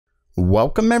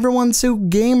Welcome everyone to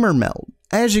Gamer Meld.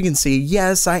 As you can see,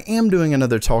 yes, I am doing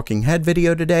another talking head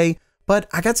video today, but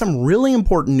I got some really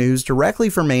important news directly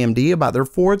from AMD about their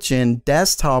 4th gen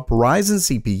desktop Ryzen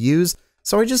CPUs,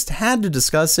 so I just had to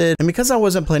discuss it, and because I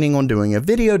wasn't planning on doing a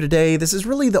video today, this is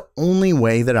really the only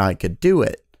way that I could do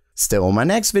it. Still, my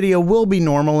next video will be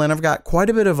normal and I've got quite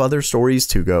a bit of other stories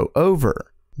to go over.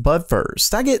 But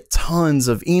first, I get tons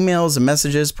of emails and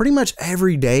messages pretty much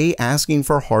every day asking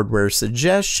for hardware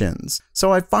suggestions.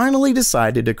 So I finally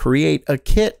decided to create a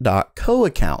Kitka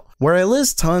account where I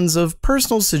list tons of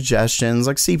personal suggestions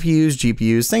like CPUs,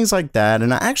 GPUs, things like that,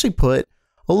 and I actually put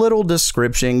a little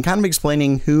description kind of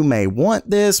explaining who may want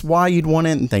this, why you'd want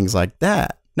it, and things like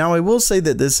that. Now, I will say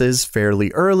that this is fairly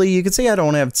early. You can see I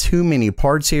don't have too many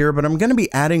parts here, but I'm going to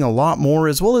be adding a lot more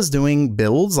as well as doing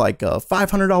builds like a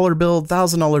 $500 build,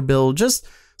 $1,000 build, just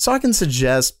so I can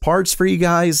suggest parts for you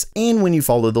guys. And when you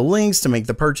follow the links to make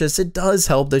the purchase, it does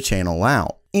help the channel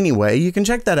out. Anyway, you can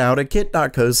check that out at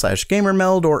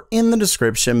kit.co/gamermeld or in the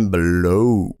description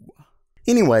below.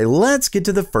 Anyway, let's get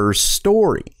to the first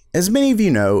story. As many of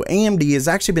you know, AMD has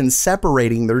actually been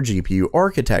separating their GPU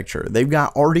architecture. They've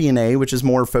got RDNA, which is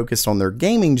more focused on their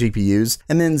gaming GPUs,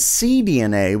 and then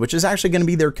CDNA, which is actually going to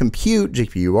be their compute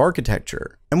GPU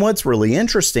architecture. And what's really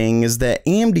interesting is that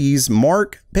AMD's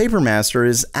Mark Papermaster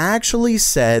has actually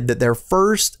said that their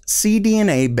first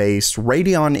CDNA-based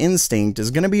Ryzen Instinct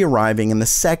is going to be arriving in the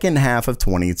second half of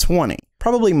 2020.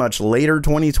 Probably much later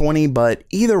 2020, but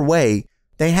either way,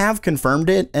 they have confirmed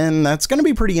it, and that's going to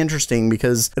be pretty interesting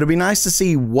because it'll be nice to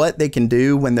see what they can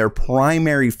do when their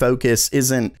primary focus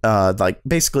isn't like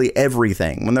basically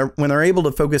everything, when they're able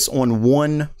to focus on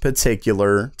one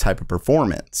particular type of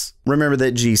performance. Remember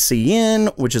that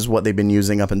GCN, which is what they've been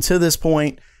using up until this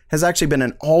point, has actually been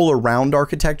an all-around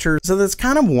architecture. So that's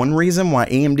kind of one reason why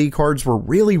AMD cards were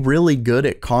really good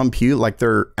at compute, like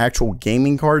their actual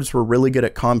gaming cards were really good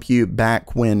at compute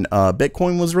back when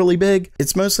Bitcoin was really big.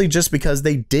 It's mostly just because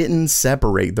they didn't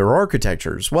separate their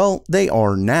architectures. Well, they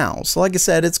are now. So like I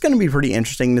said, it's going to be pretty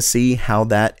interesting to see how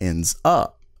that ends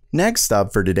up. Next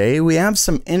up for today, we have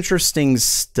some interesting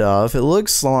stuff. It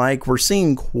looks like we're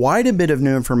seeing quite a bit of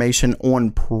new information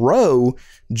on Pro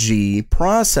G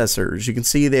processors. You can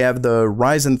see they have the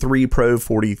Ryzen 3 Pro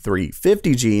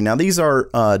 4350G. Now these are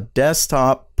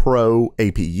desktop Pro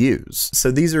APUs.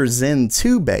 So these are Zen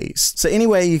 2 based. So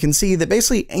anyway, you can see that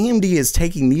basically AMD is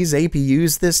taking these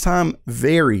APUs this time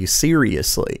very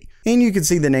seriously. And you can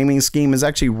see the naming scheme is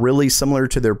actually really similar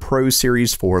to their Pro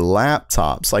series for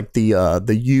laptops, like the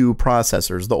U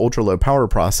processors, the ultra low power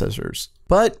processors.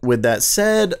 But with that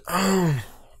said, I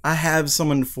have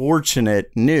some unfortunate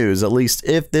news, at least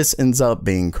if this ends up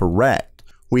being correct.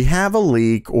 We have a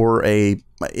leak, or I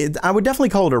would definitely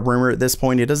call it a rumor at this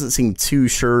point. It doesn't seem too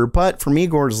sure, but from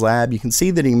Igor's lab, you can see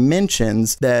that he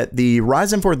mentions that the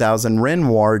Ryzen 4000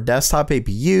 Renoir desktop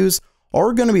APUs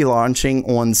are going to be launching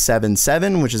on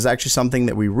 7/7, which is actually something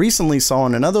that we recently saw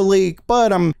in another leak,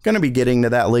 but I'm going to be getting to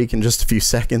that leak in just a few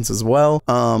seconds as well.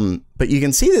 But you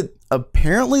can see that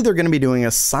apparently they're going to be doing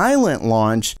a silent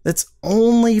launch that's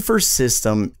only for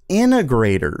system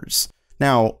integrators.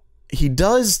 Now, he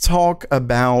does talk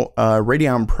about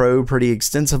Radeon Pro pretty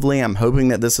extensively. I'm hoping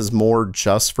that this is more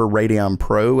just for Radeon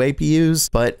Pro APUs,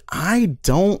 but I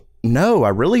don't know. I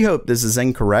really hope this is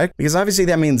incorrect, because obviously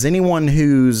that means anyone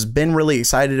who's been really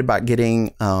excited about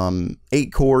getting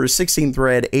 8 cores, 16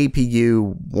 thread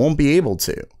APU won't be able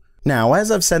to. Now, as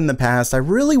I've said in the past, I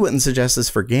really wouldn't suggest this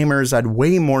for gamers. I'd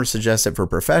way more suggest it for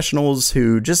professionals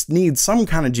who just need some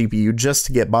kind of GPU just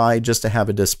to get by, just to have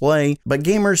a display. But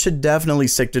gamers should definitely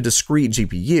stick to discrete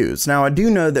GPUs. Now, I do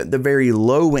know that the very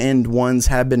low-end ones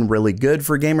have been really good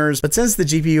for gamers, but since the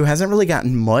GPU hasn't really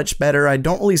gotten much better, I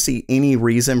don't really see any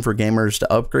reason for gamers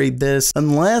to upgrade this,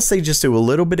 unless they just do a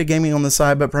little bit of gaming on the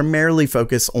side, but primarily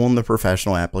focus on the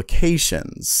professional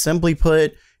applications. Simply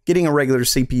put, getting a regular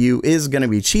CPU is going to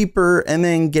be cheaper, and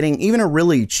then getting even a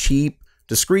really cheap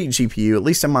discrete GPU, at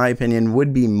least in my opinion,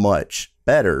 would be much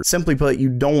better. Simply put, you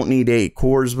don't need 8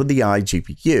 cores with the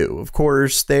iGPU. Of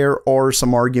course, there are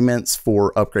some arguments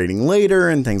for upgrading later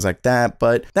and things like that,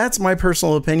 but that's my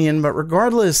personal opinion. But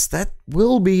regardless, that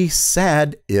will be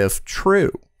sad if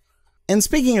true. And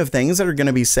speaking of things that are going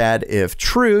to be sad if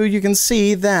true, you can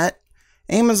see that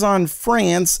Amazon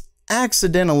France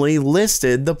accidentally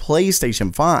listed the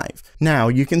PlayStation 5. Now,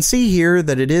 you can see here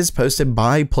that it is posted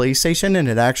by PlayStation and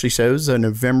it actually shows a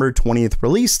November 20th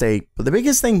release date, but the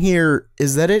biggest thing here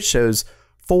is that it shows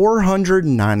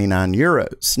 499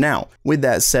 euros. Now, with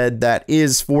that said, that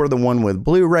is for the one with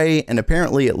Blu-ray, and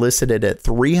apparently it listed it at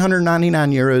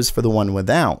 399 euros for the one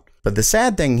without. But the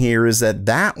sad thing here is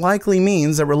that likely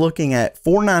means that we're looking at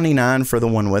 $499 for the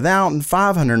one without and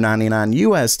 $599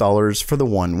 US for the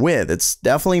one with. It's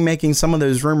definitely making some of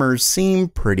those rumors seem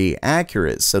pretty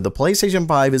accurate, so the PlayStation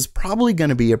 5 is probably going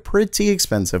to be a pretty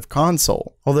expensive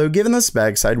console. Although given the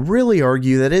specs, I'd really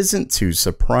argue that isn't too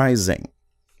surprising.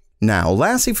 Now,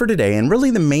 lastly for today, and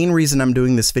really the main reason I'm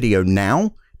doing this video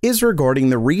now, is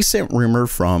regarding the recent rumor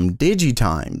from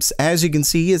DigiTimes. As you can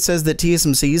see, it says that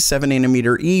TSMC's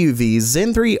 7nm EUV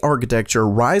Zen 3 architecture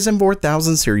Ryzen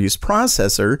 4000 series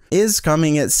processor is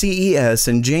coming at CES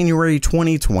in January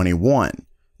 2021.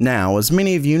 Now, as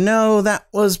many of you know, that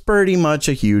was pretty much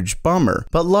a huge bummer,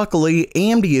 but luckily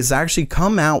AMD has actually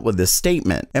come out with this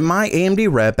statement, and my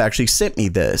AMD rep actually sent me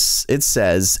this. It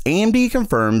says, AMD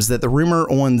confirms that the rumor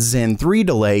on Zen 3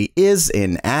 delay is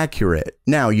inaccurate.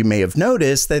 Now, you may have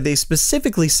noticed that they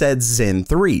specifically said Zen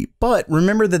 3, but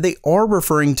remember that they are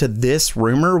referring to this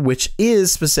rumor, which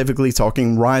is specifically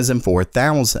talking Ryzen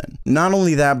 4000. Not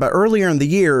only that, but earlier in the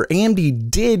year,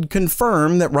 AMD did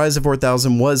confirm that Ryzen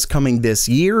 4000 was coming this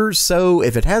year, so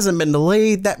if it hasn't been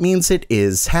delayed, that means it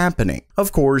is happening.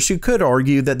 Of course, you could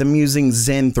argue that them using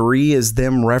Zen 3 is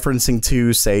them referencing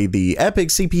to, say, the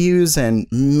EPYC CPUs, and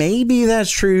maybe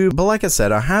that's true, but like I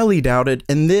said, I highly doubt it,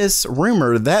 and this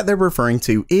rumor that they're referring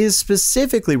to is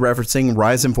specifically referencing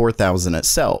Ryzen 4000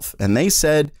 itself, and they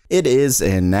said it is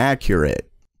inaccurate.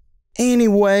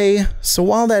 Anyway, so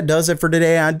while that does it for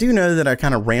today, I do know that I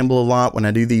kind of ramble a lot when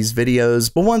I do these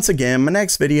videos, but once again, my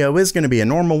next video is going to be a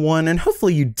normal one, and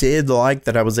hopefully you did like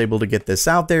that I was able to get this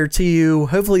out there to you.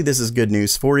 Hopefully this is good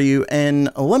news for you, and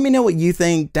let me know what you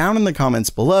think down in the comments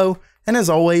below, and as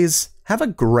always, have a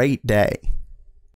great day.